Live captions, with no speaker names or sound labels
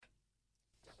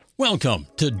Welcome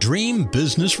to Dream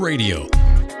Business Radio,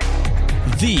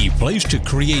 the place to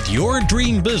create your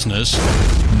dream business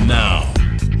now.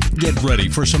 Get ready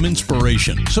for some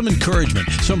inspiration, some encouragement,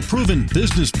 some proven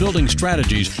business building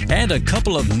strategies, and a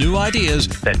couple of new ideas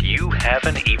that you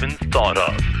haven't even thought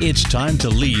of. It's time to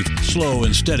leave slow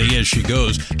and steady as she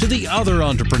goes to the other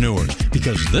entrepreneurs,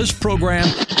 because this program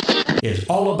is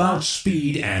all about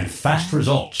speed and fast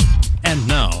results. And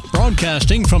now,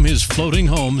 broadcasting from his floating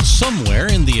home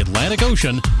somewhere in the Atlantic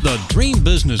Ocean, the dream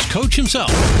business coach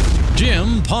himself,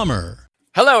 Jim Palmer.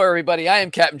 Hello, everybody. I am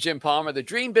Captain Jim Palmer, the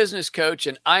Dream Business Coach,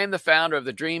 and I am the founder of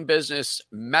the Dream Business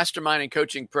Mastermind and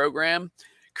Coaching Program,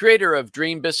 creator of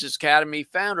Dream Business Academy,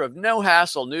 founder of No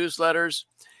Hassle Newsletters,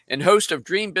 and host of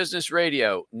Dream Business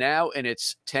Radio, now in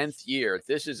its 10th year.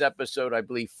 This is episode, I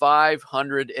believe,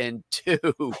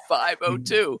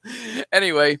 502.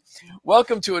 Anyway,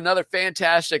 welcome to another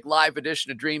fantastic live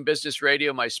edition of Dream Business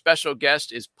Radio. My special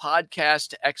guest is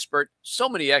podcast expert, so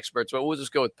many experts, but we'll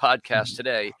just go with podcast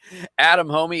today, Adam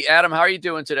Hommey. Adam, how are you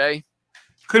doing today?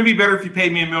 Couldn't be better if you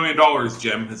paid me $1 million,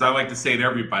 Jim, as I like to say to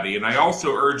everybody. And I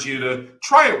also urge you to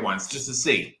try it once just to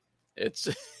see. It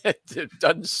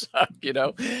doesn't suck, you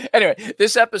know. Anyway,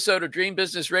 this episode of Dream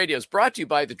Business Radio is brought to you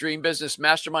by the Dream Business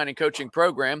Mastermind and Coaching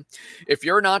Program. If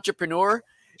you're an entrepreneur,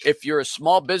 if you're a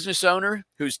small business owner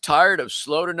who's tired of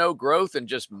slow to no growth and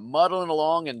just muddling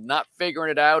along and not figuring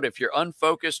it out, if you're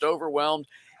unfocused, overwhelmed,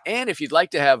 and if you'd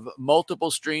like to have multiple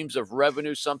streams of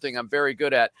revenue, something I'm very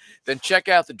good at, then check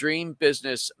out the Dream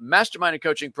Business Mastermind and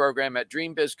Coaching Program at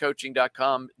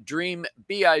dreambizcoaching.com,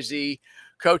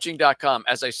 dreambizcoaching.com.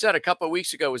 As I said a couple of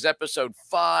weeks ago was episode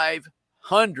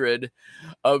 500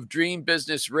 of Dream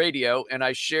Business Radio, and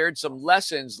I shared some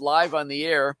lessons live on the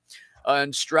air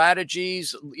on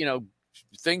strategies, you know,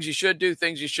 things you should do,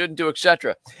 things you shouldn't do,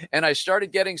 etc. And I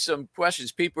started getting some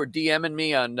questions. People were DMing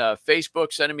me on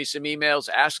Facebook, sending me some emails,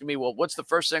 asking me, well, what's the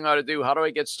first thing I ought to do? How do I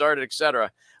get started,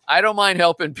 etc. I don't mind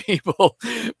helping people,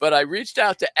 but I reached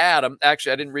out to Adam.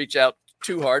 Actually, I didn't reach out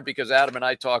too hard because Adam and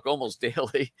I talk almost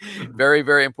daily. Very,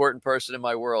 very important person in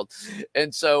my world.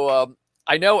 And so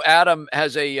I know Adam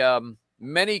has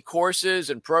many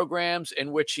courses and programs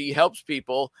in which he helps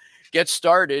people get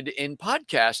started in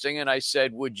podcasting. And I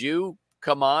said, would you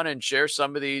come on and share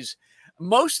some of these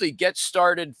mostly get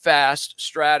started fast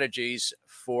strategies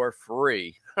for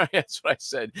free? That's what I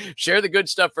said. Share the good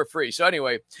stuff for free. So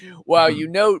anyway, while you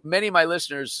know many of my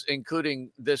listeners, including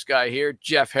this guy here,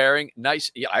 Jeff Herring, nice.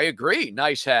 Yeah, I agree.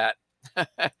 Nice hat.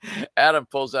 Adam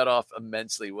pulls that off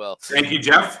immensely well. Thank you,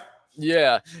 Jeff.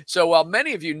 Yeah. So while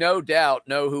many of you no doubt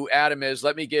know who Adam is,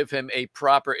 let me give him a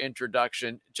proper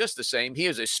introduction. Just the same. He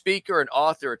is a speaker, an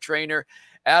author, a trainer.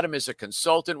 Adam is a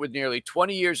consultant with nearly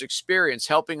 20 years experience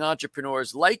helping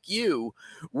entrepreneurs like you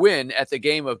win at the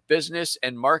game of business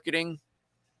and marketing,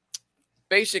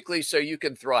 basically so you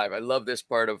can thrive. I love this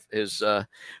part of his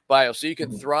bio. So you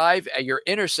can thrive at your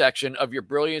intersection of your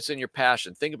brilliance and your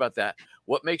passion. Think about that.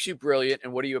 What makes you brilliant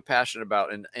and what are you passionate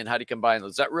about, and how do you combine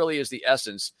those? That really is the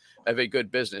essence of a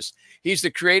good business. He's the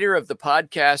creator of the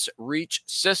podcast Reach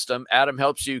System. Adam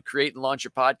helps you create and launch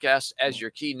your podcast as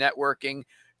your key networking,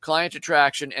 client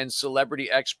attraction, and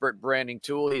celebrity expert branding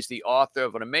tool. He's the author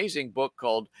of an amazing book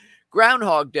called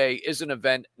Groundhog Day is an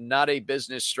Event, Not a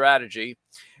Business Strategy.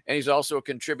 And he's also a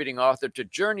contributing author to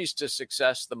Journeys to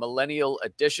Success, the Millennial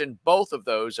Edition. Both of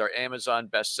those are Amazon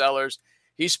bestsellers.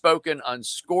 He's spoken on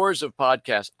scores of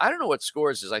podcasts. I don't know what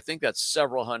scores is. I think that's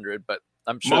several hundred, but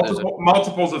I'm sure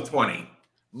multiples of 20.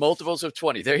 Multiples of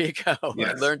 20. There you go.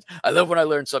 Yes. I love when I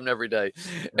learn something every day.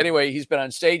 Anyway, he's been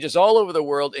on stages all over the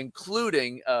world,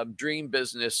 including Dream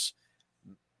Business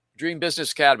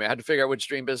Academy. I had to figure out which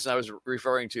Dream Business I was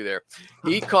referring to there.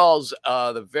 He calls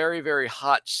the very, very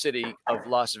hot city of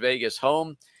Las Vegas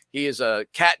home. He is a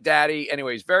cat daddy.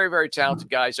 Anyway, he's very, very talented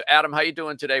guy. So Adam, how you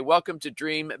doing today? Welcome to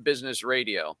Dream Business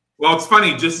Radio. Well, it's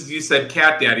funny. Just as you said,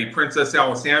 cat daddy, Princess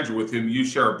Alessandra, with whom you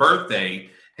share a birthday,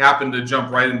 happened to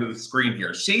jump right into the screen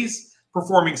here. She's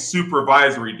performing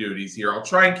supervisory duties here. I'll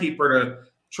try and keep her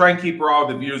out of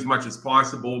the view as much as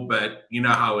possible, but you know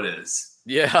how it is.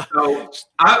 Yeah.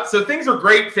 So things are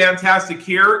great, fantastic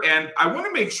here, and I want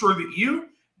to make sure that you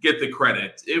get the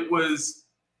credit. It was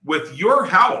with your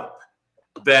help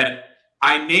that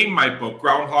I named my book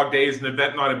Groundhog Day is an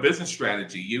Event, Not a Business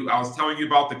Strategy. I was telling you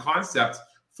about the concept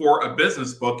for a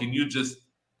business book, and you just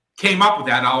came up with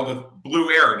that out of the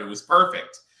blue air, and it was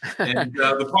perfect. And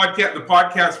the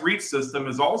podcast Reach System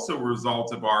is also a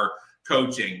result of our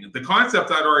coaching. The concept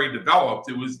I'd already developed,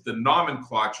 it was the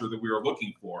nomenclature that we were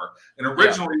looking for. And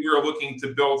originally we were looking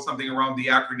to build something around the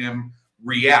acronym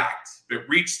REACT, but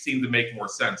Reach seemed to make more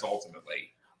sense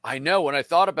ultimately. I know when I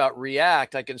thought about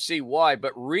react, I can see why,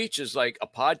 but reach is like a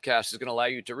podcast is going to allow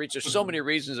you to reach. There's so many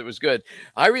reasons it was good.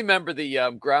 I remember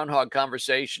the groundhog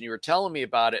conversation. You were telling me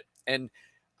about it. And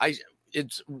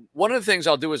it's one of the things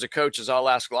I'll do as a coach is I'll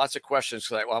ask lots of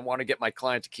questions. Like, I want to get my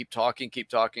client to keep talking,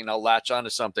 and I'll latch onto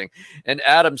something. And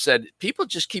Adam said, people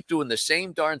just keep doing the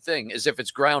same darn thing as if it's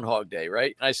Groundhog Day,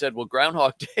 right? And I said, well,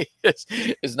 Groundhog Day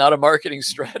is not a marketing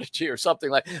strategy or something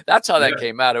like that. That's how that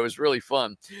came out. It was really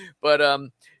fun. But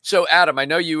so Adam, I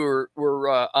know you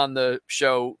were on the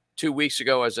show 2 weeks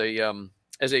ago as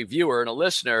a viewer and a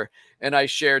listener, and I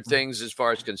shared things as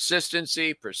far as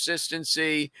consistency,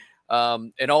 persistency,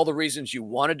 and all the reasons you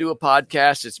want to do a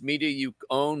podcast. It's media you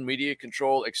own, media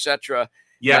control, etc.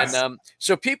 Yes. And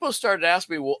so people started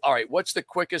asking me, well, all right, what's the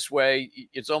quickest way?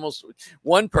 It's almost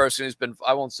one person who's been,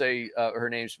 I won't say her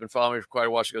name's been following me for quite a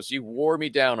while. She goes, you wore me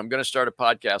down. I'm going to start a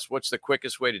podcast. What's the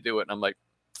quickest way to do it? And I'm like,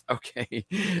 okay,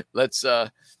 let's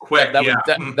quick.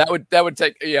 That would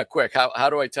take quick. How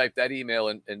do I type that email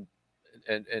in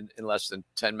less than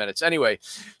 10 minutes? Anyway,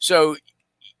 so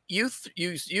you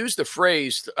use the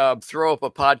phrase throw up a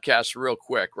podcast real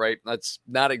quick, right? That's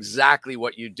not exactly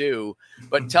what you do,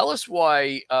 but tell us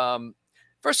why.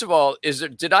 First of all,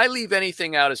 did I leave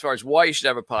anything out as far as why you should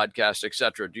have a podcast, et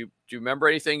cetera? Do you remember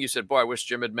anything? You said, boy, I wish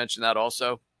Jim had mentioned that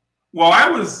also. Well, I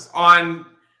was on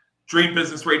Dream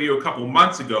Business Radio a couple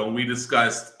months ago, and we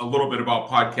discussed a little bit about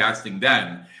podcasting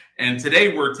then. And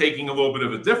today we're taking a little bit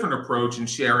of a different approach and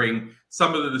sharing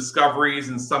some of the discoveries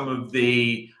and some of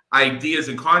the ideas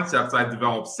and concepts I've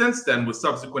developed since then with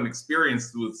subsequent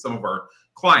experience with some of our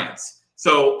clients.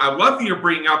 So I love that you're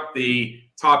bringing up the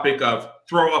topic of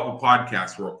throw up a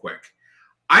podcast real quick.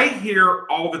 I hear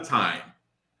all the time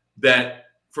that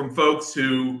from folks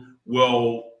who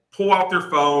will pull out their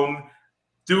phone,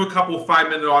 do a couple of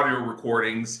 5-minute audio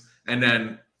recordings, and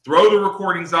then throw the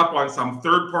recordings up on some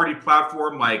third-party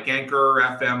platform like Anchor,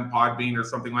 FM, Podbean, or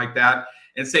something like that,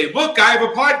 and say, look, I have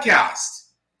a podcast.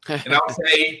 And I'll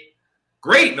say,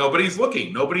 great, nobody's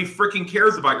looking. Nobody freaking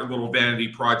cares about your little vanity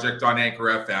project on Anchor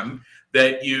FM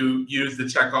that you use to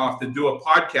check off to do a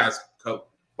podcast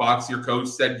box your coach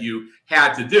said you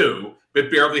had to do,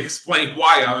 but barely explained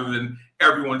why other than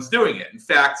everyone's doing it. In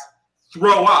fact,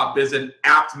 throw up is an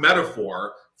apt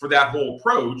metaphor for that whole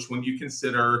approach when you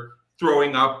consider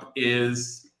throwing up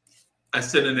is a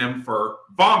synonym for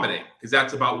vomiting, because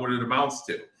that's about what it amounts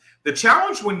to. The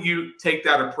challenge when you take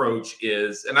that approach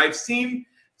is, and I've seen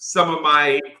some of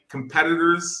my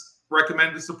competitors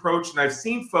recommend this approach, and I've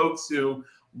seen folks who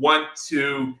want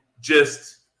to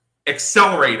just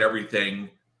accelerate everything,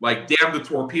 like damn the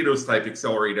torpedoes type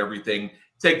accelerate everything,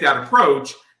 take that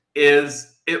approach,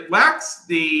 is it lacks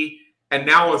the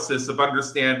analysis of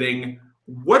understanding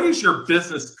what is your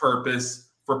business purpose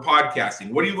for podcasting?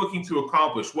 What are you looking to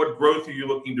accomplish? What growth are you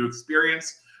looking to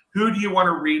experience? Who do you want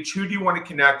to reach? Who do you want to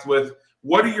connect with?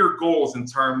 What are your goals in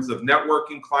terms of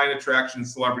networking, client attraction,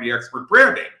 celebrity expert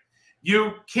branding?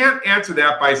 You can't answer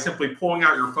that by simply pulling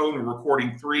out your phone and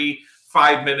recording 3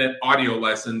 5-minute audio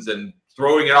lessons and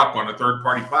throwing it up on a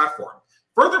third-party platform.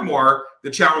 Furthermore,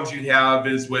 the challenge you have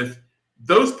is with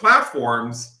those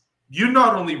platforms, you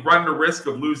not only run the risk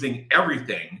of losing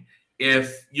everything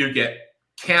if you get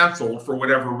canceled for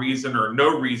whatever reason or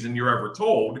no reason you're ever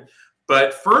told,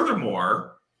 but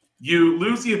furthermore, you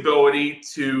lose the ability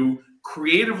to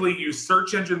creatively use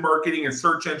search engine marketing and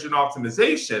search engine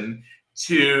optimization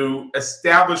to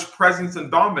establish presence and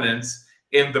dominance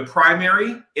in the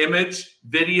primary, image,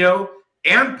 video,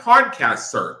 and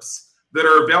podcast SERPs that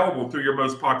are available through your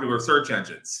most popular search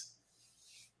engines.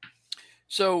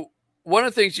 So one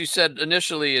of the things you said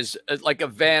initially is like a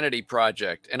vanity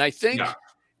project. And I think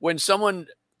when someone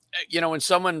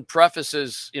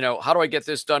prefaces, how do I get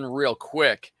this done real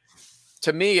quick?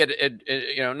 To me, it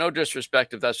no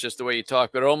disrespect if that's just the way you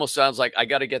talk, but it almost sounds like I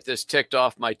got to get this ticked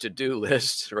off my to-do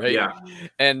list, right? Yeah.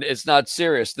 And it's not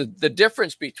serious. The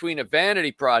difference between a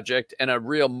vanity project and a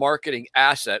real marketing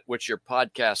asset, which your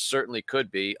podcast certainly could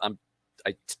be, I'm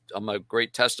a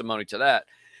great testimony to that,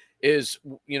 is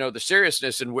the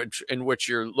seriousness in which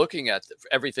you're looking at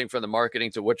everything from the marketing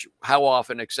to how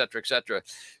often, et cetera, et cetera.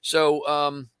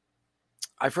 So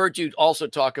I've heard you also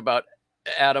talk about,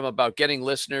 Adam, about getting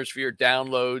listeners for your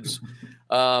downloads,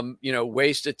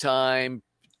 waste of time,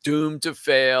 doomed to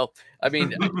fail. I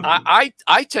mean,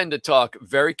 I tend to talk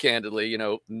very candidly,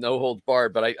 no holds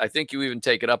barred, but I think you even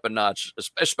take it up a notch,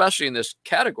 especially in this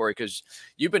category, because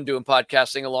you've been doing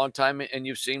podcasting a long time and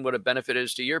you've seen what a benefit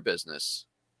is to your business.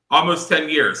 Almost 10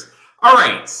 years. All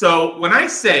right. So when I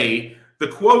say the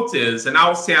quote is, and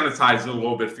I'll sanitize it a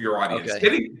little bit for your audience,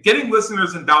 getting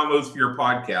listeners and downloads for your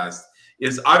podcast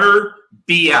is utter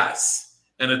BS.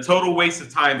 and a total waste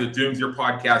of time that dooms your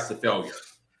podcast to failure.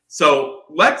 So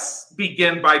let's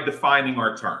begin by defining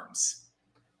our terms.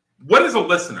 What is a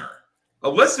listener? A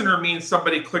listener means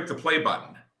somebody clicked the play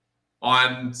button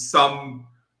on some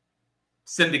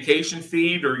syndication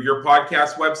feed or your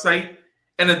podcast website.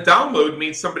 And a download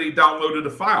means somebody downloaded a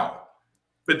file.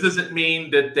 But does it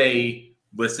mean that they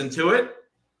listened to it?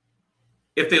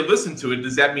 If they listened to it,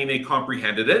 does that mean they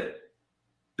comprehended it?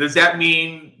 Does that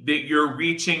mean that you're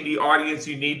reaching the audience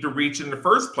you need to reach in the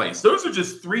first place? Those are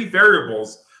just three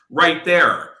variables right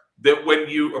there that when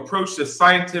you approach this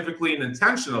scientifically and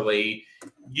intentionally,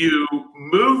 you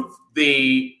move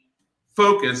the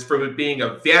focus from it being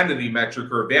a vanity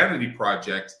metric or a vanity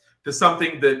project to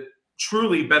something that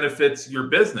truly benefits your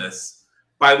business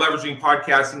by leveraging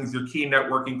podcasting as your key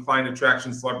networking, client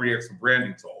attraction, celebrity expert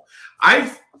branding tool.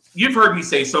 You've heard me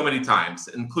say so many times,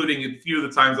 including a few of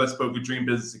the times I spoke at Dream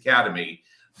Business Academy,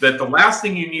 that the last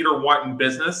thing you need or want in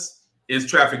business is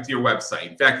traffic to your website.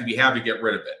 In fact, if you have it, get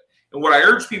rid of it. And what I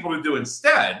urge people to do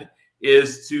instead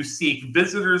is to seek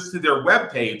visitors to their web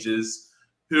pages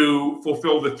who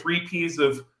fulfill the 3 Ps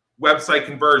of website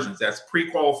conversions. That's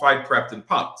pre-qualified, prepped, and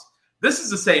pumped. This is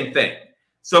the same thing.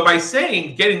 So by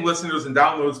saying getting listeners and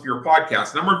downloads for your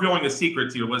podcast, and I'm revealing a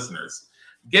secret to your listeners,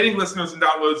 getting listeners and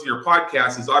downloads to your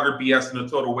podcast is utter BS and a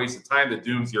total waste of time that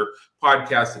dooms your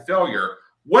podcast to failure.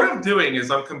 What I'm doing is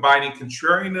I'm combining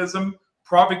contrarianism,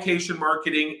 provocation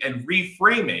marketing, and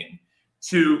reframing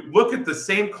to look at the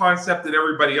same concept that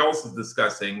everybody else is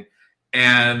discussing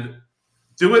and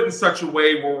do it in such a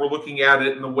way where we're looking at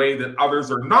it in the way that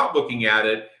others are not looking at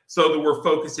it, so that we're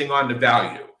focusing on the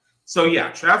value. So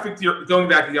yeah, going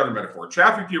back to the other metaphor,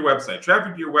 traffic to your website,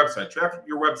 traffic to your website, traffic to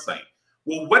your website.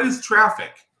 Well, what is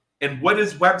traffic and what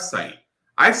is website?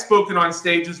 I've spoken on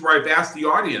stages where I've asked the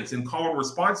audience in call and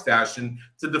response fashion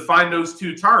to define those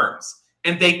two terms,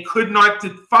 and they could not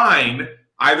define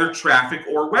either traffic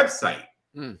or website.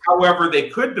 However, they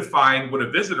could define what a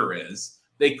visitor is,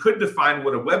 they could define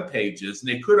what a web page is, and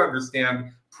they could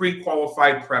understand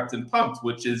pre-qualified, prepped, and pumped,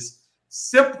 which is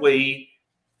simply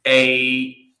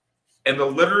an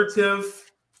alliterative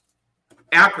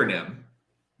acronym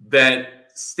that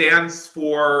stands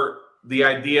for the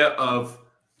idea of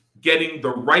getting the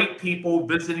right people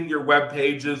visiting your web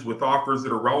pages with offers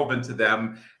that are relevant to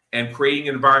them and creating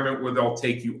an environment where they'll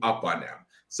take you up on them.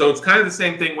 So it's kind of the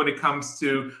same thing when it comes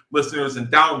to listeners and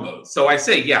downloads. So I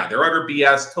say, yeah, they're utter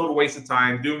BS, total waste of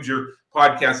time, dooms your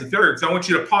podcast to failure. So I want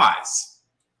you to pause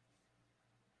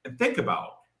and think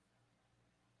about,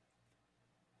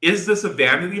 is this a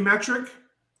vanity metric,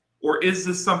 or is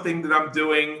this something that I'm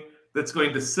doing that's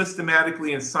going to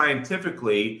systematically and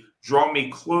scientifically draw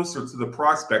me closer to the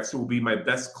prospects who will be my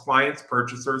best clients,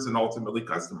 purchasers, and ultimately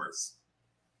customers?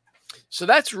 So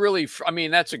that's really, I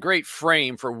mean, that's a great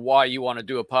frame for why you want to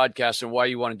do a podcast and why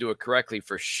you want to do it correctly,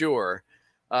 for sure.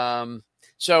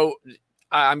 So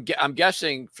I'm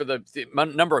guessing for the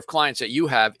number of clients that you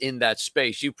have in that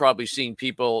space, you've probably seen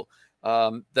people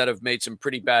that have made some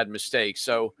pretty bad mistakes.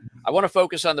 So I want to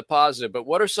focus on the positive, but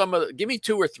what are give me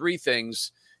 2 or 3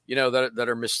 things, that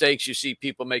are mistakes you see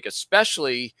people make,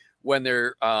 especially when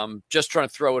they're just trying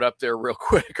to throw it up there real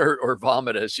quick or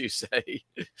vomit, as you say.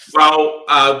 Well,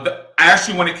 I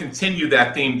actually want to continue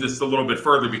that theme just a little bit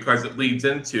further because it leads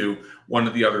into one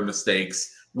of the other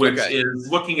mistakes, which is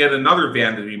looking at another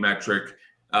vanity metric,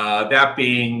 that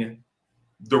being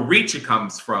the reach it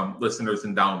comes from listeners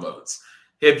and downloads.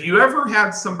 Have you ever had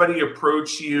somebody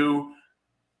approach you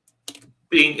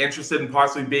being interested in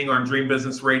possibly being on Dream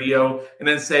Business Radio and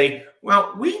then say,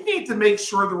 well, we need to make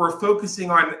sure that we're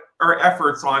focusing on our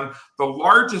efforts on the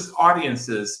largest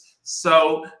audiences.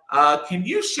 So can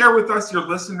you share with us your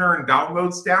listener and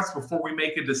download stats before we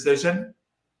make a decision?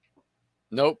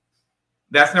 Nope.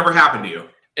 That's never happened to you.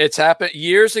 It's happened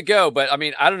years ago, but I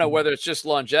mean, I don't know whether it's just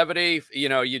longevity,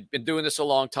 you've been doing this a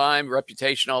long time,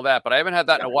 reputation, all that, but I haven't had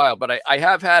that in a while, but I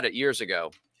have had it years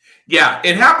ago. Yeah,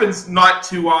 it happens not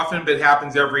too often, but it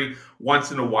happens every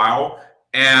once in a while.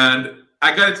 And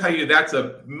I got to tell you, that's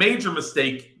a major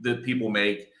mistake that people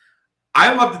make.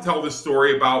 I love to tell this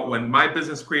story about when my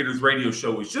Business Creators Radio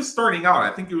show was just starting out.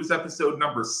 I think it was episode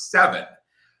number 7.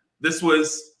 This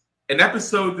was an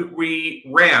episode that we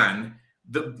ran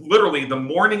literally the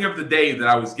morning of the day that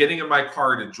I was getting in my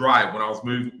car to drive when I was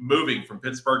moving from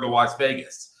Pittsburgh to Las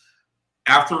Vegas.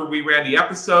 After we ran the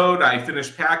episode, I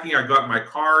finished packing, I got in my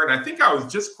car, and I think I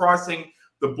was just crossing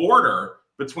the border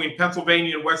between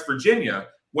Pennsylvania and West Virginia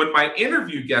when my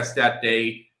interview guest that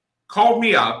day called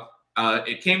me up.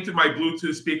 It came to my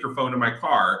Bluetooth speakerphone in my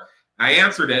car. I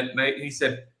answered it, and he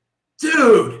said,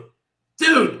 dude,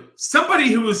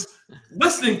 somebody who was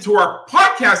listening to our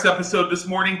podcast episode this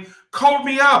morning called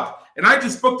me up, and I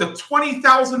just booked a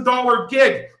 $20,000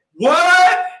 gig.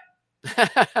 What?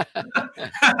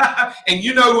 And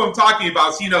you know who I'm talking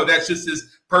about, so you know that's just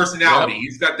his personality. Yep.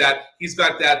 He's got that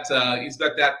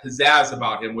pizzazz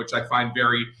about him, which I find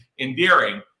very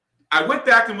endearing. I went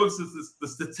back and looked at the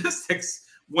statistics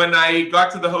when I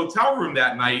got to the hotel room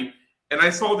that night, and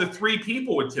I saw that 3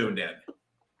 people had tuned in.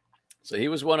 So he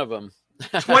was one of them.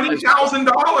 $20,000.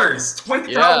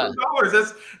 $20,000.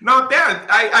 That's not bad.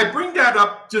 I bring that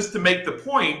up just to make the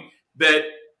point that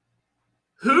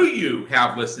who you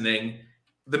have listening,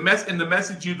 the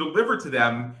message you deliver to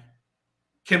them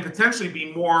can potentially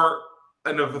be more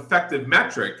an effective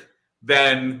metric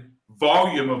than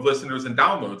volume of listeners and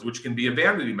downloads, which can be a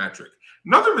vanity metric.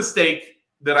 Another mistake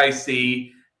that I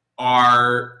see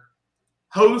are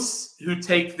hosts who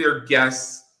take their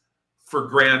guests for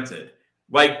granted.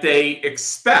 Like they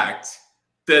expect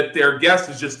that their guest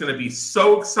is just going to be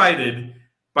so excited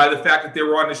by the fact that they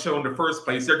were on the show in the first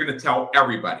place, they're going to tell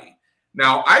everybody.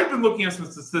 Now, I've been looking at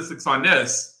some statistics on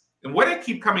this, and what I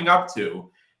keep coming up to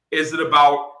is that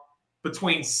about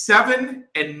between 7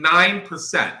 and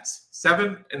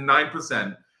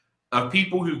 9% of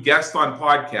people who guest on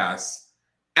podcasts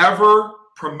ever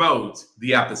promote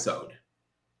the episode.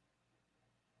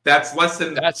 That's less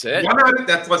than that's it.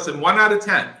 That's less than 1 out of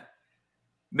 10.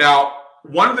 Now,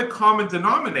 one of the common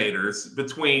denominators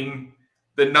between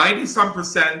the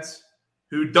 90-some%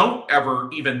 who don't ever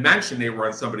even mention they were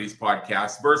on somebody's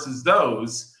podcast versus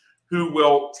those who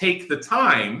will take the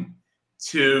time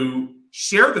to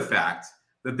share the fact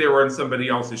that they were on somebody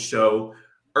else's show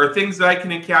are things that I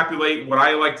can encapsulate what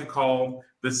I like to call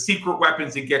the secret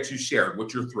weapons that get you shared,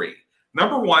 which are 3.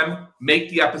 Number 1, make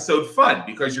the episode fun,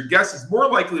 because your guest is more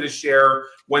likely to share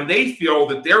when they feel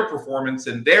that their performance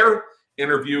and their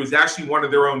interview is actually one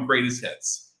of their own greatest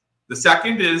hits. The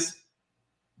second is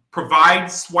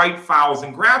provide swipe files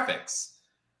and graphics.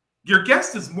 Your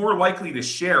guest is more likely to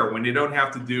share when they don't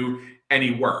have to do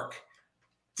any work.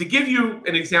 To give you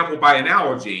an example by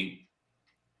analogy,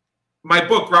 my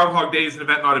book, Groundhog Day is an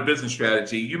Event, Not a Business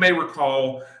Strategy, you may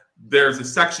recall there's a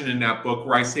section in that book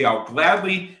where I say I'll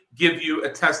gladly give you a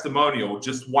testimonial,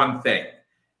 just one thing.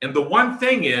 And the one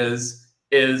thing is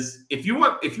if you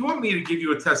want me to give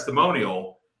you a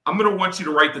testimonial, I'm going to want you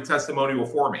to write the testimonial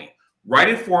for me. Write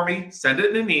it for me, send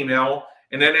it in an email,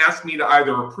 and then ask me to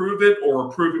either approve it or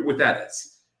approve it with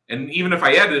edits. And even if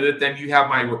I edit it, then you have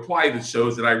my reply that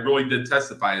shows that I really did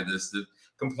testify to this, that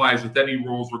complies with any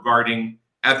rules regarding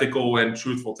ethical and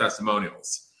truthful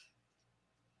testimonials.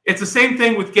 It's the same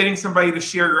thing with getting somebody to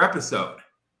share your episode.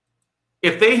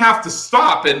 If they have to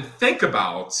stop and think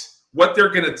about what they're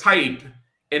going to type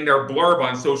in their blurb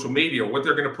on social media, or what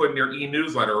they're going to put in their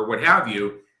e-newsletter or what have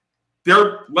you,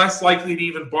 they're less likely to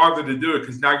even bother to do it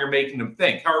because now you're making them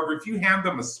think. However, if you hand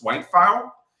them a swipe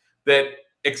file that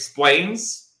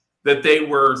explains that they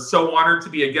were so honored to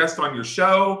be a guest on your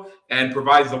show and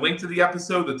provides a link to the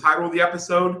episode, the title of the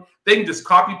episode, they can just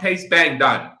copy, paste, bang,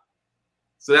 done.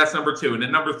 So that's number 2. And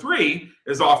then number 3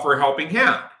 is offer a helping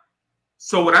hand.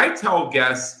 So what I tell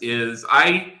guests is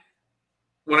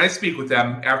when I speak with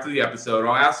them after the episode,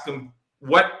 I'll ask them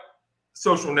what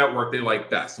social network they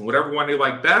like best. And whatever one they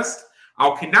like best,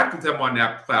 I'll connect with them on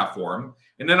that platform.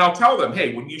 And then I'll tell them,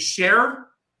 hey, when you share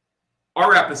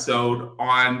our episode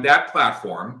on that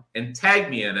platform and tag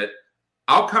me in it,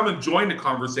 I'll come and join the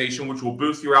conversation, which will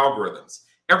boost your algorithms.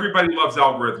 Everybody loves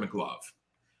algorithmic love.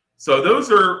 So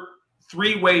those are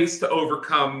 3 ways to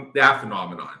overcome that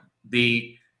phenomenon.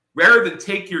 Rather than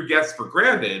take your guests for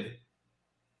granted,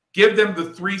 give them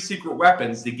the 3 secret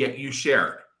weapons to get you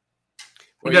shared.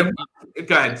 Well,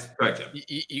 go ahead, Jim.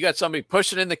 You got somebody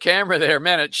pushing in the camera there,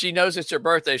 man. She knows it's her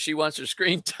birthday. She wants her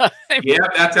screen time. Yeah,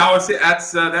 that's Alice.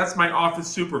 That's my office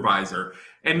supervisor.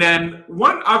 And then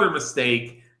one other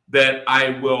mistake that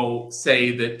I will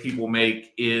say that people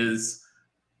make is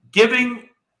giving.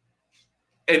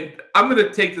 And I'm going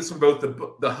to take this from both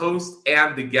the host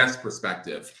and the guest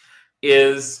perspective.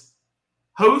 Is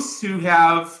hosts who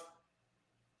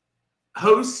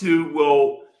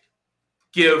will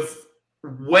give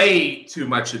way too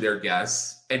much of their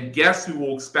guests and guests who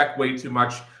will expect way too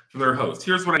much from their host.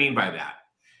 Here's what I mean by that.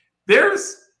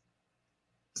 There's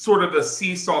sort of a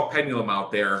seesaw pendulum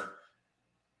out there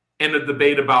in a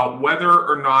debate about whether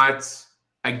or not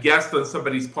a guest on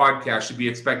somebody's podcast should be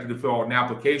expected to fill out an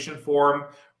application form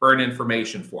or an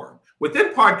information form.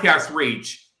 Within Podcast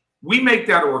Reach, we make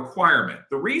that a requirement.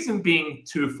 The reason being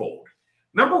twofold.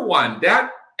 Number 1, that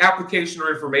application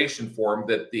or information form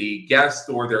that the guest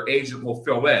or their agent will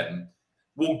fill in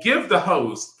will give the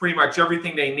host pretty much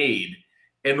everything they need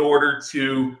in order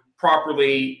to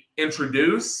properly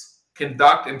introduce,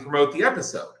 conduct, and promote the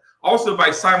episode. Also,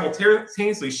 by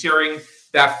simultaneously sharing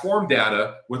that form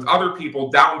data with other people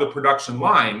down the production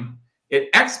line, it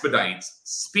expedites,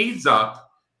 speeds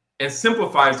up, and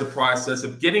simplifies the process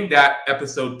of getting that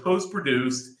episode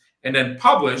post-produced and then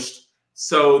published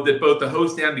so that both the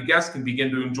host and the guest can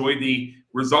begin to enjoy the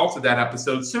results of that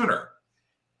episode sooner.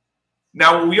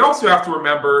 Now, what we also have to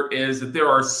remember is that there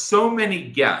are so many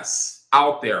guests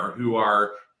out there who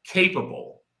are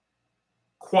capable,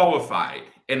 qualified,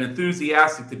 and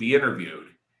enthusiastic to be interviewed,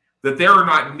 that there are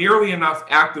not nearly enough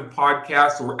active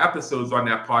podcasts or episodes on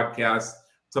that podcast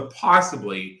to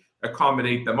possibly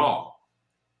accommodate them all.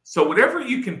 So whatever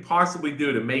you can possibly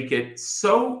do to make it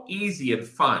so easy and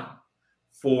fun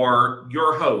for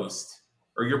your host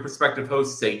or your prospective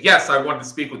host to say, yes, I want to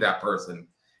speak with that person,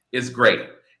 is great.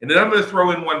 And then I'm going to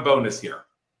throw in one bonus here.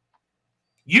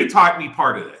 You taught me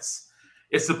part of this.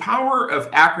 It's the power of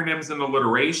acronyms and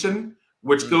alliteration,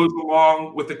 which goes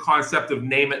along with the concept of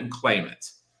name it and claim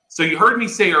it. So you heard me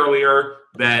say earlier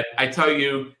that I tell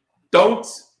you, don't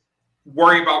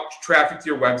worry about traffic to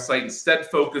your website. Instead,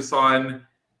 focus on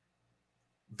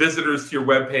visitors to your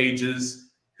web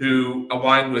pages who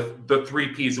align with the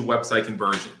 3 P's of website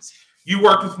conversions. You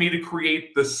worked with me to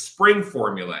create the SPRING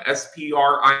formula, SPRING.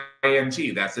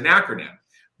 That's an acronym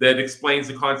that explains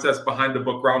the concepts behind the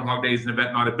book Groundhog Day is an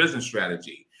Event, Not a Business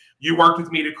Strategy. You worked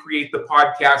with me to create the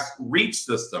podcast reach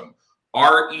system,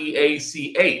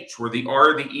 REACH, where the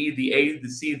R, the E, the A, the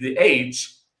C, the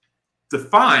H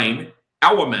define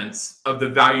elements of the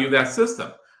value of that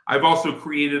system. I've also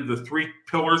created the 3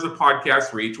 pillars of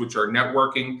podcast reach, which are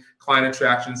networking, client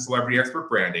attraction, celebrity expert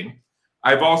branding.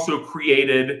 I've also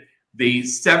created the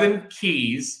 7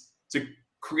 keys to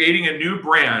creating a new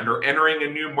brand or entering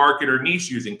a new market or niche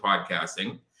using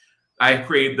podcasting. I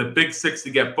created the Big 6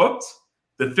 to get booked,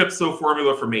 the FIPSO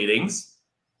formula for meetings,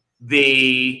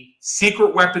 the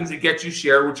secret weapons that get you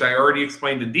shared, which I already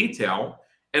explained in detail.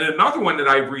 And another one that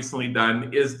I've recently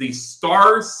done is the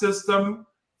STAR system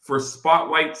for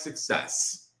Spotlight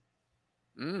Success.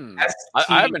 I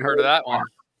haven't heard of that one.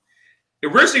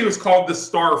 Originally, it was called the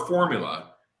STAR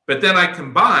formula, but then I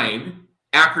combined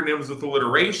acronyms with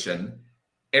alliteration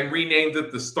and renamed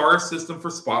it the STAR system for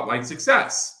Spotlight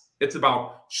Success. It's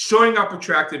about showing up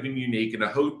attractive and unique and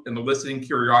eliciting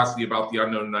curiosity about the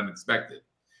unknown and unexpected.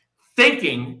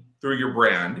 Thinking through your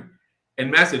brand and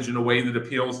message in a way that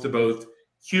appeals to both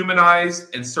humanize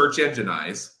and search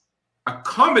engine-ize,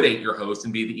 accommodate your host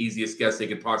and be the easiest guest they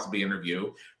could possibly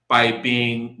interview by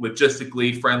being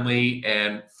logistically friendly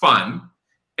and fun,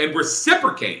 and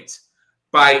reciprocate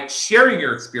by sharing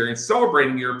your experience,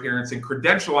 celebrating your appearance, and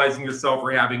credentializing yourself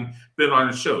for having been on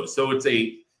a show. So it's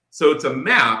a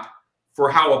map for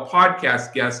how a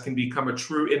podcast guest can become a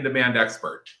true in-demand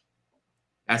expert.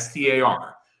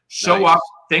 STAR. Show up,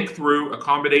 think through,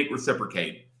 accommodate,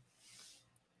 reciprocate.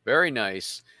 Very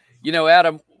nice. You know,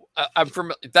 Adam, I'm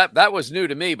from that was new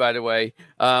to me, by the way.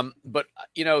 But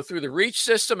you know, through the reach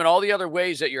system and all the other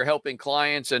ways that you're helping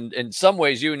clients, and in some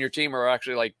ways you and your team are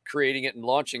actually like creating it and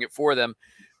launching it for them.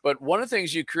 But one of the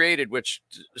things you created, which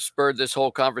spurred this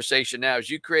whole conversation now, is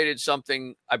you created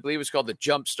something, I believe it's called the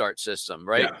Jumpstart system,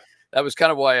 right? Yeah. That was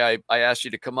kind of why I asked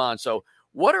you to come on. So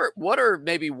what are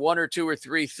maybe 1 or 2 or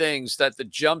 3 things that the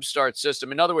Jumpstart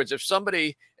system, in other words, if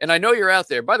somebody, and I know you're out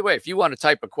there, by the way, if you want to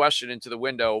type a question into the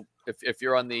window, if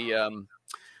you're on the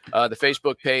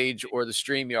Facebook page or the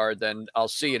StreamYard, then I'll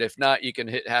see it. If not, you can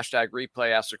hit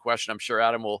 #replay, ask a question. I'm sure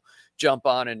Adam will jump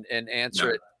on and answer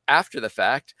it after the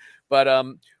fact. But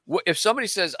if somebody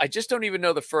says, I just don't even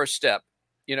know the first step,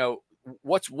 you know,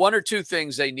 what's 1 or 2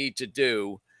 things they need to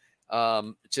do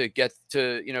to get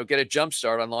a jump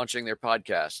start on launching their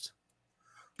podcast?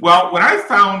 Well, what I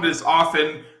found is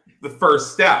often the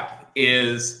first step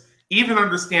is even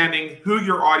understanding who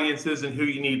your audience is and who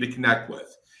you need to connect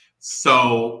with.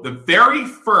 So the very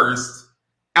first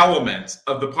element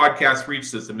of the podcast reach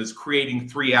system is creating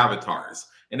 3 avatars: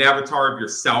 an avatar of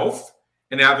yourself,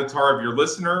 an avatar of your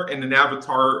listener, and an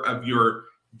avatar of your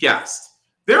guest.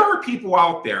 There are people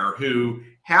out there who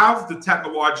have the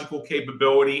technological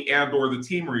capability and or the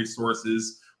team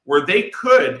resources where they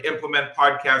could implement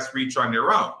podcast reach on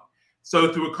their own.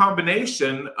 So through a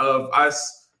combination of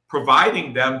us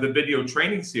providing them the video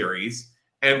training series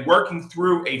and working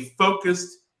through a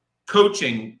focused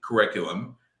coaching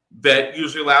curriculum that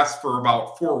usually lasts for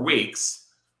about 4 weeks,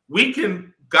 we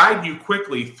can guide you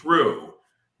quickly through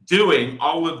doing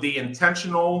all of the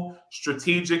intentional,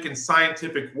 strategic, and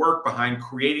scientific work behind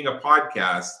creating a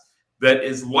podcast that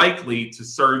is likely to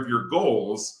serve your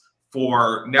goals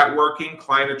for networking,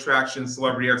 client attraction,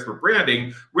 celebrity expert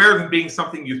branding, rather than being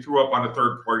something you threw up on a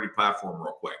third-party platform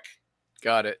real quick.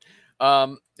 Got it.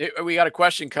 We got a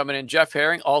question coming in. Jeff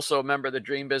Herring, also a member of the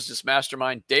Dream Business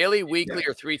Mastermind, daily, weekly,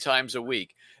 or 3 times a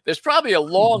week? There's probably a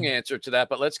long answer to that,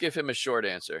 but let's give him a short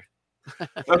answer.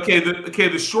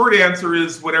 The short answer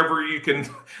is whatever you can.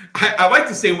 I like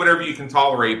to say whatever you can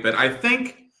tolerate, but I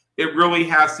think it really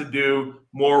has to do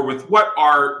more with what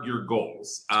are your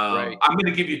goals. Right. I'm going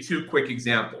to give you 2 quick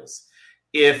examples.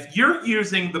 If you're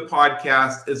using the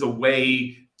podcast as a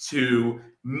way to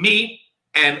meet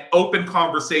and open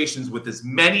conversations with as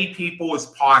many people as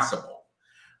possible,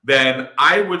 then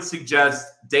I would suggest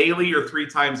daily or 3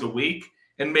 times a week,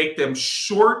 and make them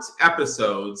short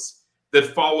episodes that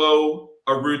follow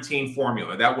a routine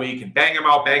formula. That way you can bang them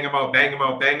out, bang them out, bang them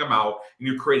out, bang them out, and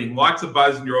you're creating lots of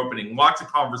buzz and you're opening lots of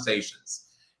conversations.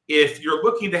 If you're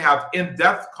looking to have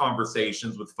in-depth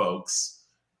conversations with folks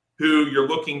who you're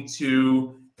looking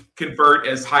to convert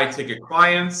as high-ticket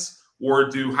clients or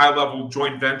do high-level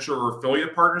joint venture or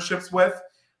affiliate partnerships with,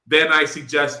 then I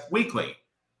suggest weekly.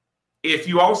 If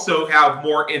you also have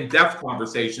more in-depth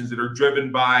conversations that are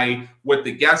driven by what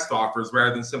the guest offers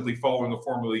rather than simply following a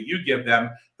formula you give them,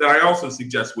 then I also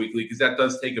suggest weekly, because that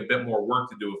does take a bit more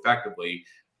work to do effectively,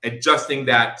 adjusting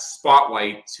that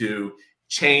spotlight to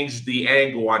change the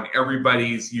angle on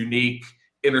everybody's unique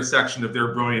intersection of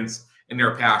their brilliance and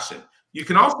their passion. You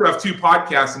can also have 2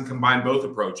 podcasts and combine both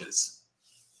approaches.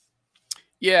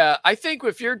 Yeah, I think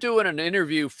if you're doing an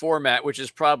interview format, which is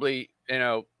probably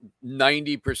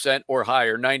 90% or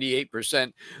higher,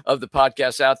 98% of the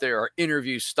podcasts out there are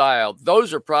interview style,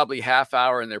 those are probably half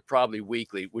hour and they're probably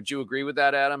weekly. Would you agree with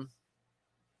that, Adam?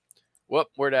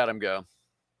 Where'd Adam go?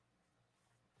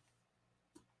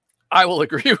 I will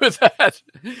agree with that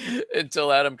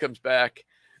until Adam comes back.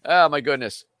 Oh, my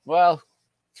goodness. Well,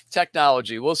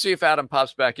 technology. We'll see if Adam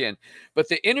pops back in. But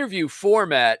the interview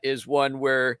format is one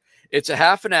where it's a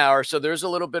half an hour. So there's a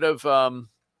little bit of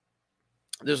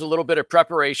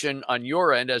preparation on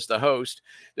your end as the host.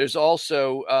 There's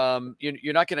also,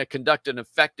 you're not going to conduct an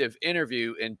effective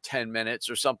interview in 10 minutes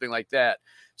or something like that.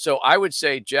 So I would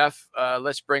say, Jeff,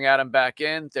 let's bring Adam back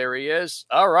in. There he is.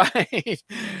 All right.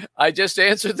 I just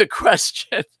answered the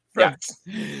question from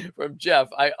Jeff.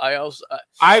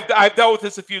 I've dealt with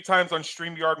this a few times on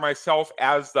StreamYard myself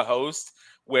as the host,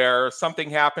 where something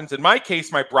happens. In my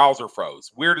case, my browser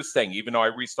froze. Weirdest thing, even though I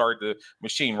restarted the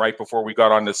machine right before we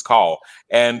got on this call.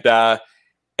 And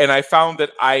I found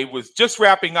that I was just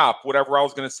wrapping up whatever I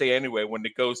was going to say anyway when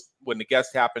the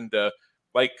guest happened to,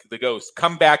 like the ghost,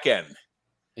 come back in.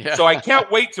 Yeah. So I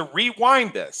can't wait to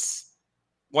rewind this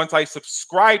once I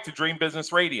subscribe to Dream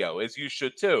Business Radio, as you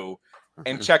should too,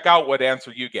 and check out what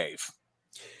answer you gave.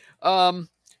 Well,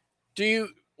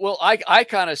 I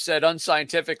kind of said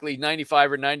unscientifically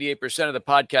 95 or 98% of the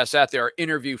podcasts out there are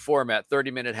interview format,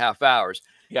 30-minute half hours.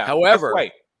 Yeah. However,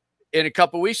 in a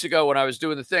couple of weeks ago when I was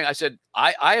doing the thing, I said,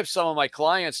 I have some of my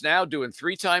clients now doing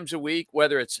 3 times a week,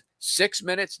 whether it's 6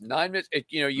 minutes, 9 minutes,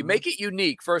 you make it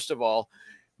unique, first of all.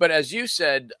 But as you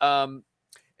said, and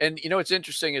what's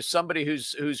interesting is somebody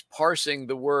who's parsing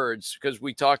the words, because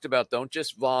we talked about don't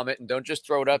just vomit and don't just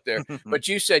throw it up there. But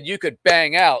you said you could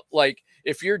bang out, like,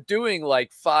 if you're doing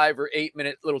like 5 or 8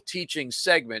 minute little teaching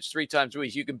segments 3 times a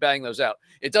week, you can bang those out.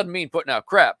 It doesn't mean putting out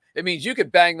crap. It means you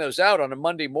could bang those out on a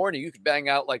Monday morning. You could bang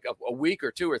out like a week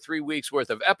or 2 or 3 weeks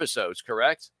worth of episodes,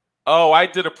 correct? Oh, I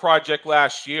did a project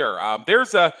last year.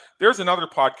 There's another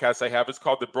podcast I have. It's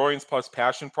called the Brilliance Plus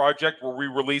Passion Project, where we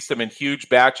release them in huge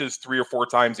batches 3 or 4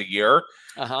 times a year.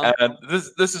 And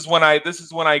this is when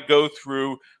I go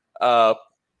through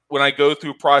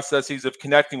processes of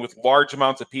connecting with large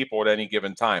amounts of people at any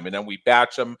given time, and then we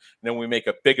batch them, and then we make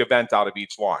a big event out of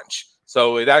each launch.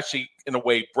 So it actually, in a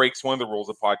way, breaks one of the rules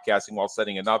of podcasting while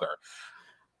setting another.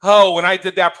 Oh, when I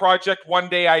did that project, one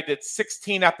day I did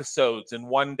 16 episodes in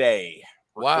one day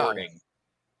recording.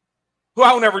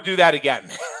 Wow. I'll never do that again.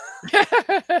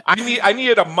 I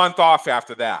needed a month off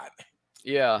after that.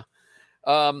 Yeah.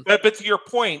 But to your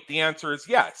point, the answer is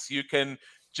yes. You can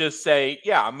just say,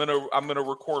 yeah, I'm gonna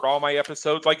record all my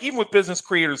episodes. Like even with Business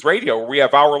Creators Radio, where we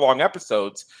have hour-long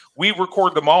episodes, we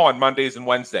record them all on Mondays and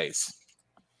Wednesdays.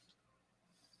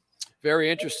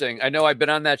 Very interesting. I know I've been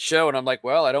on that show, and I'm like,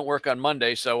 well, I don't work on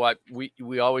Monday, so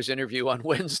we always interview on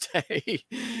Wednesday.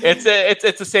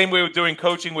 It's the same way with doing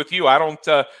coaching with you. I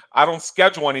don't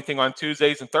schedule anything on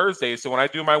Tuesdays and Thursdays. So when I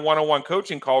do my one-on-one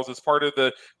coaching calls as part of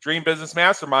the Dream Business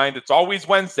Mastermind, it's always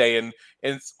Wednesday, and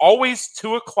it's always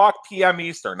 2:00 p.m.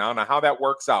 Eastern. I don't know how that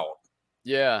works out.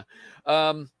 Yeah.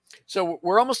 So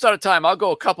we're almost out of time. I'll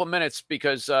go a couple minutes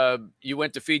because you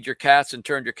went to feed your cats and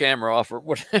turned your camera off or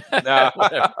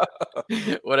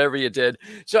whatever you did.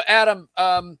 So Adam,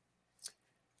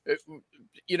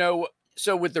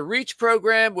 so with the Reach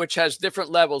program, which has different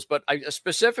levels, but I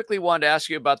specifically wanted to ask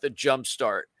you about the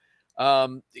Jumpstart.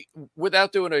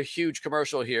 Without doing a huge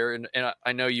commercial here, and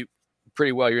I know you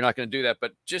pretty well, you're not going to do that,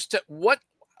 but just what's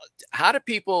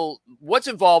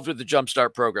involved with the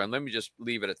Jumpstart program? Let me just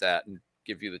leave it at that and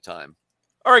give you the time.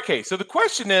 All right, okay. So the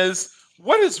question is,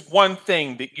 what is one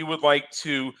thing that you would like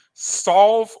to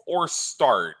solve or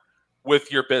start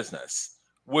with your business?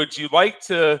 Would you like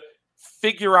to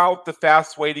figure out the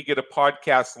fast way to get a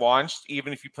podcast launched,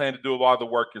 even if you plan to do a lot of the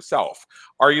work yourself?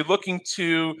 Are you looking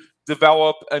to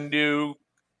develop a new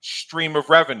stream of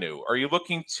revenue? Are you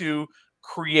looking to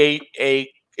create an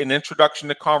introduction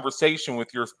to conversation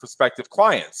with your prospective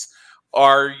clients?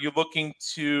 Are you looking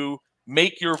to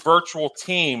make your virtual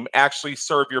team actually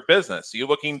serve your business? Are you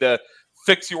looking to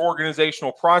fix your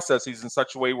organizational processes in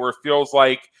such a way where it feels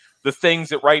like the things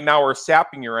that right now are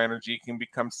sapping your energy can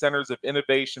become centers of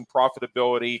innovation,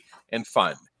 profitability, and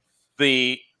fun?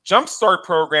 The Jumpstart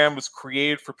program was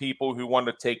created for people who want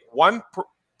to take one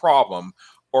problem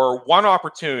or one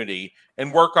opportunity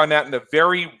and work on that in a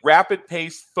very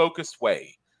rapid-paced, focused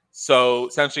way. So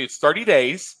essentially, it's 30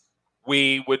 days.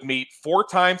 We would meet 4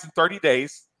 times in 30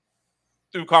 days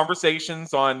through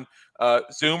conversations on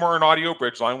Zoom or an audio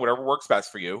bridge line, whatever works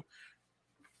best for you.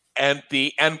 And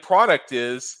the end product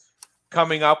is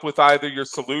coming up with either your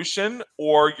solution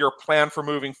or your plan for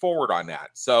moving forward on that.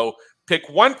 So pick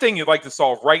one thing you'd like to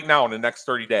solve right now in the next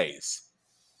 30 days.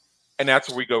 And that's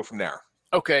where we go from there.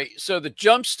 Okay. So the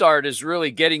Jumpstart is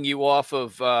really getting you off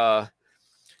of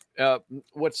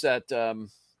what's that?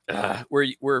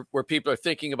 Where people are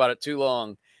thinking about it too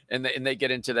long. And they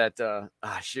get into that.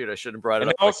 I shouldn't have brought it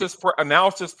up.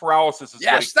 Analysis paralysis.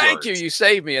 Yes, thank you. You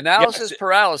saved me. Analysis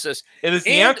paralysis. It is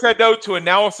the antidote to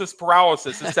analysis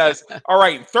paralysis. It says, all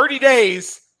right, in 30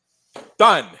 days,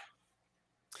 done.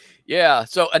 Yeah.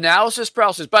 So analysis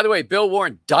paralysis. By the way, Bill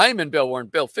Warren, Diamond Bill Warren.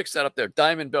 Bill, fix that up there.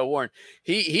 Diamond Bill Warren.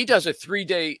 He does a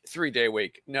 3-day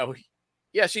week. No.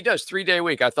 Yes, he does 3-day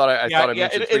week. I thought I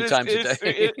mentioned three times a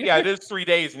day. It is 3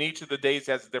 days, and each of the days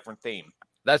has a different theme.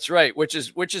 That's right, which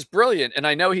is brilliant. And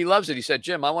I know he loves it. He said,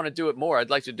 Jim, I want to do it more.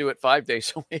 I'd like to do it 5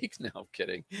 days a week. No, I'm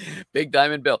kidding. Big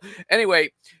Diamond Bill.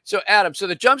 Anyway, so Adam,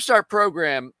 the Jumpstart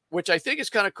program, which I think is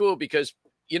kind of cool because,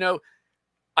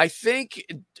 I think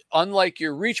unlike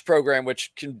your Reach program,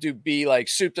 which can be like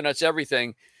soup to nuts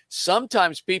everything,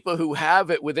 sometimes people who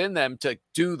have it within them to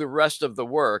do the rest of the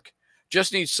work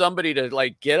just need somebody to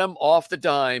like get them off the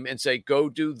dime and say, go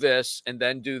do this and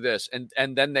then do this.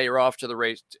 And then they are off to the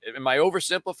race. Am I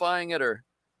oversimplifying it or?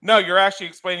 No, you're actually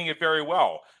explaining it very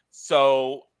well.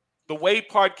 So the way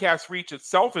Podcast Reach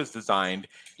itself is designed,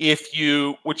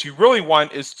 what you really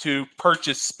want is to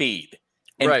purchase speed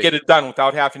and get it done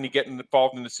without having to get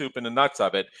involved in the soup and the nuts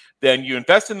of it. Then you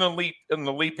invest in the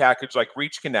lead package like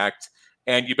Reach Connect,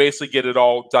 and you basically get it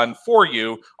all done for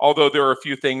you. Although there are a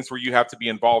few things where you have to be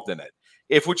involved in it.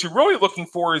 If what you're really looking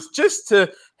for is just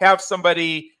to have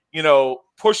somebody,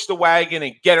 push the wagon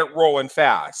and get it rolling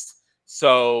fast.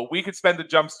 So we could spend the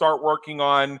Jumpstart working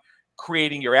on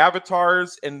creating your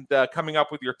avatars and coming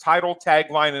up with your title,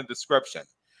 tagline, and description.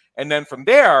 And then from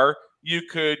there, you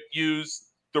could use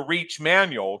the Reach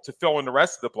manual to fill in the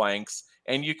rest of the blanks,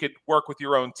 and you could work with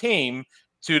your own team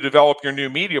to develop your new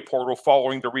media portal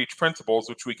following the Reach principles,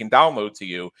 which we can download to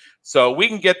you. So we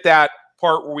can get that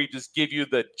part where we just give you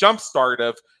the Jumpstart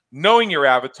of knowing your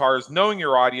avatars, knowing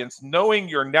your audience, knowing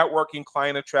your networking,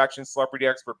 client attraction, celebrity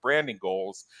expert branding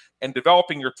goals, and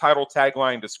developing your title,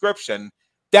 tagline, description.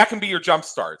 That can be your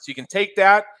Jumpstart. So you can take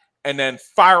that and then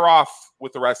fire off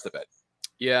with the rest of it.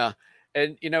 Yeah.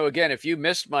 And, again, if you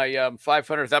missed my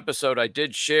 500th episode, I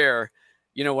did share,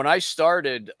 when I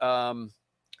started, I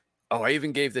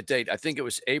even gave the date. I think it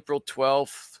was April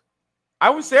 12th.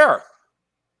 I was there.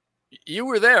 You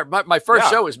were there. My first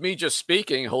show was me just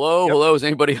speaking. Hello, is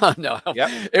anybody on? No,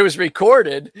 It was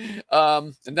recorded.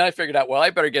 And then I figured out, well, I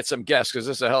better get some guests because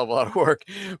this is a hell of a lot of work.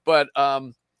 But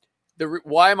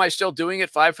why am I still doing it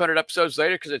 500 episodes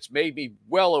later? Because it's made me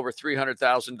well over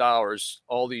 $300,000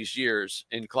 all these years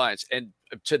in clients. And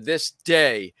to this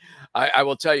day, I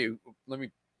will tell you, let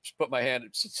me just put my hand.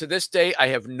 To this day, I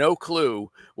have no clue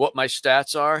what my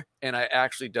stats are, and I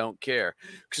actually don't care.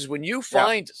 Because when you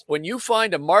find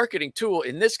a marketing tool,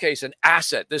 in this case, an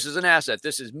asset. This is an asset.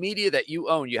 This is media that you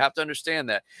own. You have to understand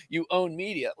that you own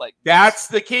media. Like that's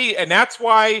the key, and that's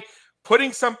why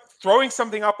throwing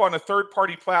something up on a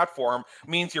third-party platform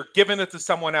means you're giving it to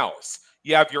someone else.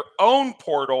 You have your own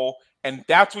portal And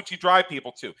that's what you drive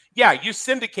people to. Yeah, you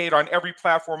syndicate on every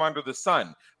platform under the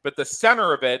sun, but the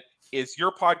center of it is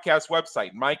your podcast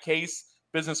website. In my case,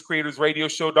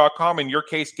 businesscreatorsradioshow.com. In your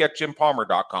case,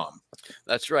 getjimpalmer.com.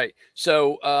 That's right.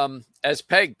 So as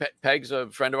Peg's a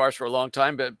friend of ours for a long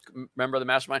time, but member of the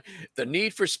mastermind, the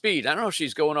need for speed. I don't know if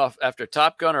she's going off after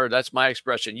Top Gun or that's my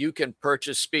expression. You can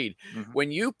purchase speed. Mm-hmm.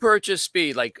 When you purchase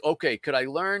speed, like, okay, could I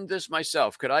learn this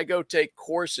myself? Could I go take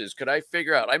courses? Could I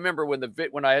figure out? I remember when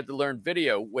I had to learn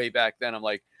video way back then, I'm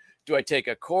like, do I take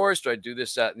a course? Do I do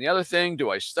this, that, and the other thing? Do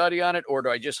I study on it? Or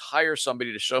do I just hire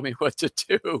somebody to show me what to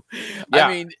do? Yeah.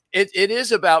 I mean, it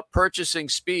is about purchasing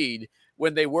speed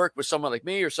when they work with someone like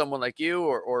me or someone like you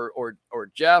or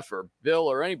Jeff or Bill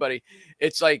or anybody.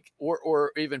 It's like,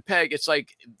 or even Peg, it's like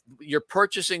you're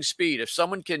purchasing speed. If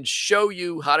someone can show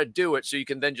you how to do it so you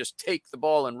can then just take the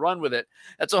ball and run with it,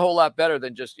 that's a whole lot better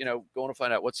than just, going to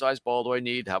find out what size ball do I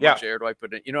need? How much air do I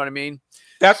put in? You know what I mean?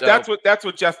 That's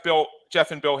what Jeff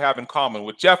and Bill have in common.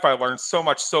 With Jeff, I learned so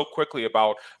much so quickly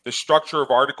about the structure of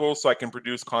articles so I can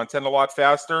produce content a lot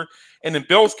faster. And in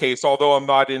Bill's case, although I'm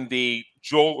not in the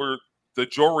jewelry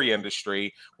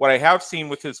industry, what I have seen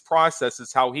with his process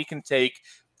is how he can take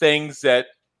things that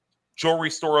jewelry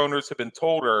store owners have been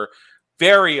told are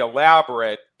very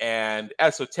elaborate and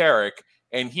esoteric,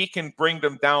 and he can bring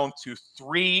them down to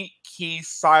 3 key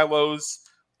silos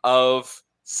of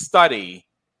study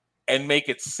and make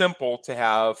it simple to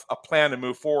have a plan to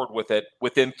move forward with it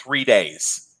within 3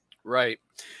 days. Right.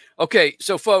 Okay.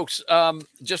 So folks,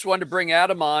 just wanted to bring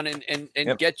Adam on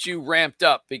and get you ramped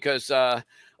up because,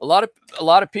 a lot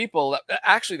of people,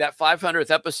 actually that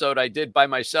 500th episode I did by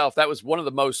myself, that was one of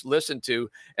the most listened to.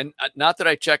 And not that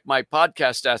I checked my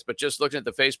podcast stats, but just looking at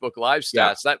the Facebook Live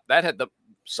stats, that had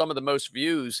some of the most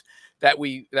views that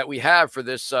we have for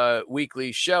this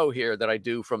weekly show here that I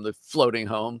do from the floating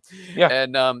home. Yeah.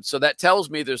 And so that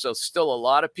tells me there's still a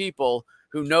lot of people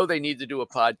who know they need to do a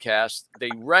podcast.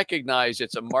 They recognize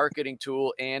it's a marketing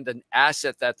tool and an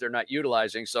asset that they're not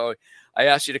utilizing. So I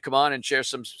asked you to come on and share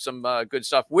some good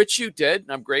stuff, which you did.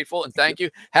 And I'm grateful and thank you.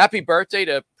 Happy birthday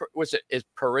to, is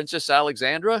Princess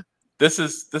Alexandra? This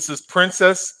is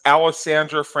Princess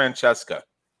Alessandra Francesca.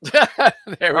 There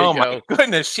we go. Oh my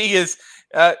goodness. She is,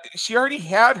 she already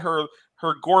had her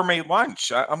gourmet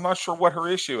lunch. I'm not sure what her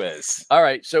issue is. All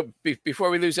right. So before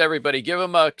we lose everybody, give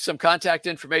them some contact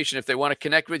information. If they want to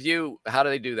connect with you, how do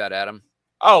they do that, Adam?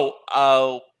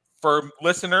 For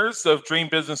listeners of Dream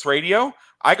Business Radio,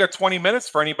 I got 20 minutes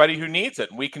for anybody who needs it.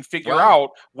 We can figure out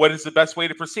what is the best way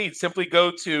to proceed. Simply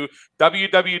go to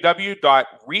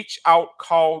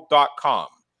www.reachoutcall.com.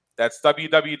 That's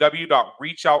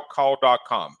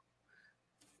www.reachoutcall.com.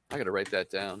 I got to write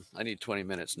that down. I need 20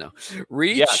 minutes now.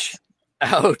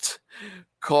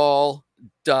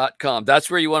 Reachoutcall.com.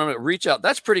 That's where you want to reach out.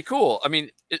 That's pretty cool. I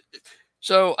mean,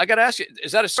 so I got to ask you,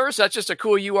 is that a service? That's just a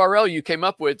cool URL you came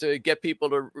up with to get people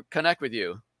to connect with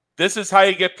you. This is how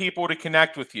you get people to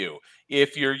connect with you.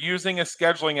 If you're using a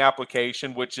scheduling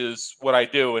application, which is what I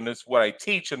do and is what I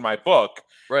teach in my book,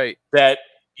 right? That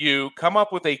you come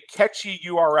up with a catchy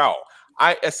URL.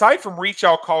 Aside from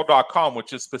reachoutcall.com,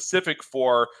 which is specific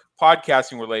for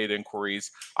podcasting related inquiries,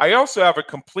 I also have a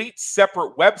complete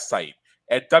separate website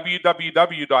at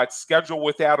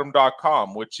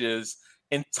www.schedulewithadam.com, which is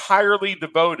entirely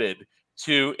devoted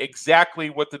to exactly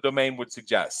what the domain would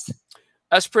suggest.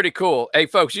 That's pretty cool. Hey,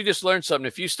 folks, you just learned something.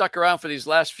 If you stuck around for these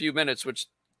last few minutes, which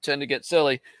tend to get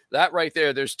silly, that right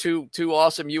there, there's two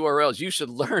awesome URLs. You should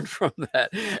learn from that.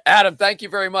 Adam, thank you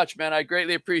very much, man. I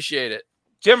greatly appreciate it.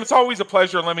 Jim, it's always a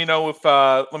pleasure. Let me know if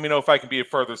I can be of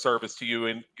further service to you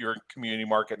in your community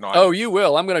market. Oh, you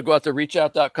will. I'm going to go out to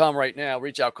reachout.com right now,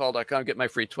 reachoutcall.com, get my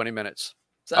free 20 minutes.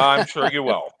 I'm sure you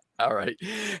will. All right.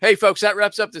 Hey, folks, that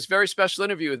wraps up this very special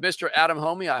interview with Mr. Adam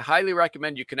Hommey. I highly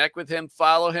recommend you connect with him,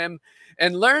 follow him,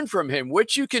 and learn from him,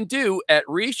 which you can do at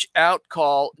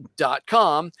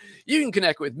reachoutcall.com. You can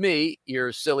connect with me,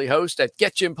 your silly host, at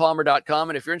getjimpalmer.com.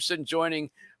 And if you're interested in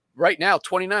joining right now,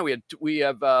 29, we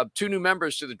have 2 new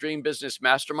members to the Dream Business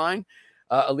Mastermind.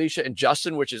 Alicia and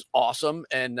Justin, which is awesome,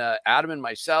 and Adam and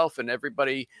myself and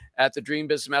everybody at the Dream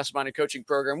Business Mastermind and Coaching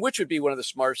Program, which would be one of the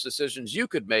smartest decisions you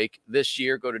could make this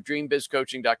year. Go to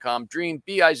dreambizcoaching.com,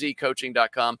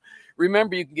 dreambizcoaching.com.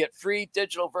 Remember, you can get free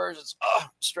digital versions,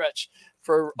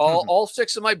 for all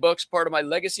 6 of my books, part of my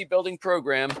legacy building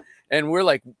program. And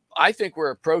I think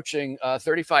we're approaching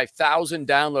 35,000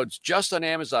 downloads just on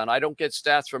Amazon. I don't get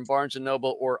stats from Barnes &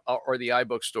 Noble or the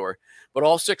iBook store, but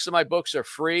all 6 of my books are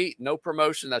free, no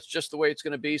promotion. That's just the way it's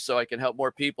going to be, so I can help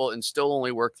more people and still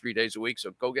only work 3 days a week. So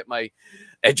go get my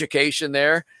education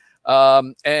there.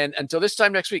 And until this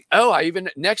time next week.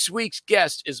 Next week's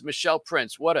guest is Michelle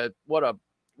Prince. What a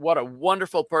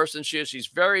wonderful person she is. She's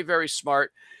very, very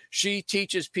smart. She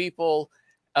teaches people.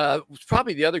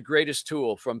 Probably the other greatest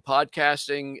tool from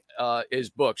podcasting is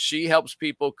books. She helps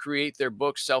people create their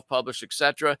books, self-publish,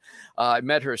 etc. I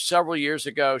met her several years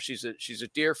ago. She's a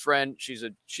dear friend.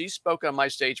 She spoke on my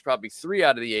stage probably 3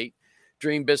 out of the 8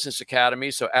 Dream Business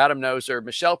Academy. So Adam knows her.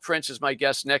 Michelle Prince is my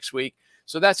guest next week.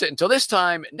 So that's it. Until this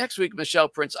time next week, Michelle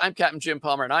Prince. I'm Captain Jim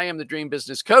Palmer, and I am the Dream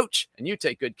Business Coach. And you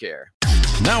take good care.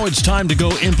 Now it's time to go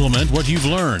implement what you've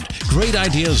learned. Great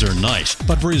ideas are nice,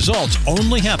 but results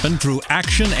only happen through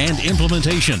action and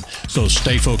implementation. So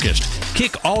stay focused.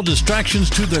 Kick all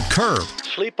distractions to the curb.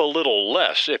 Sleep a little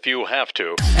less if you have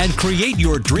to. And create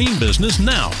your dream business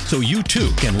now so you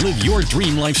too can live your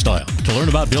dream lifestyle. To learn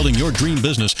about building your dream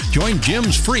business, join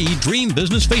Jim's free Dream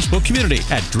Business Facebook community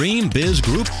at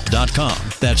dreambizgroup.com.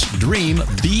 That's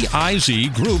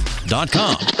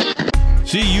dreambizgroup.com.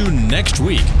 See you next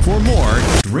week for more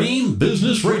Dream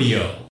Business Radio.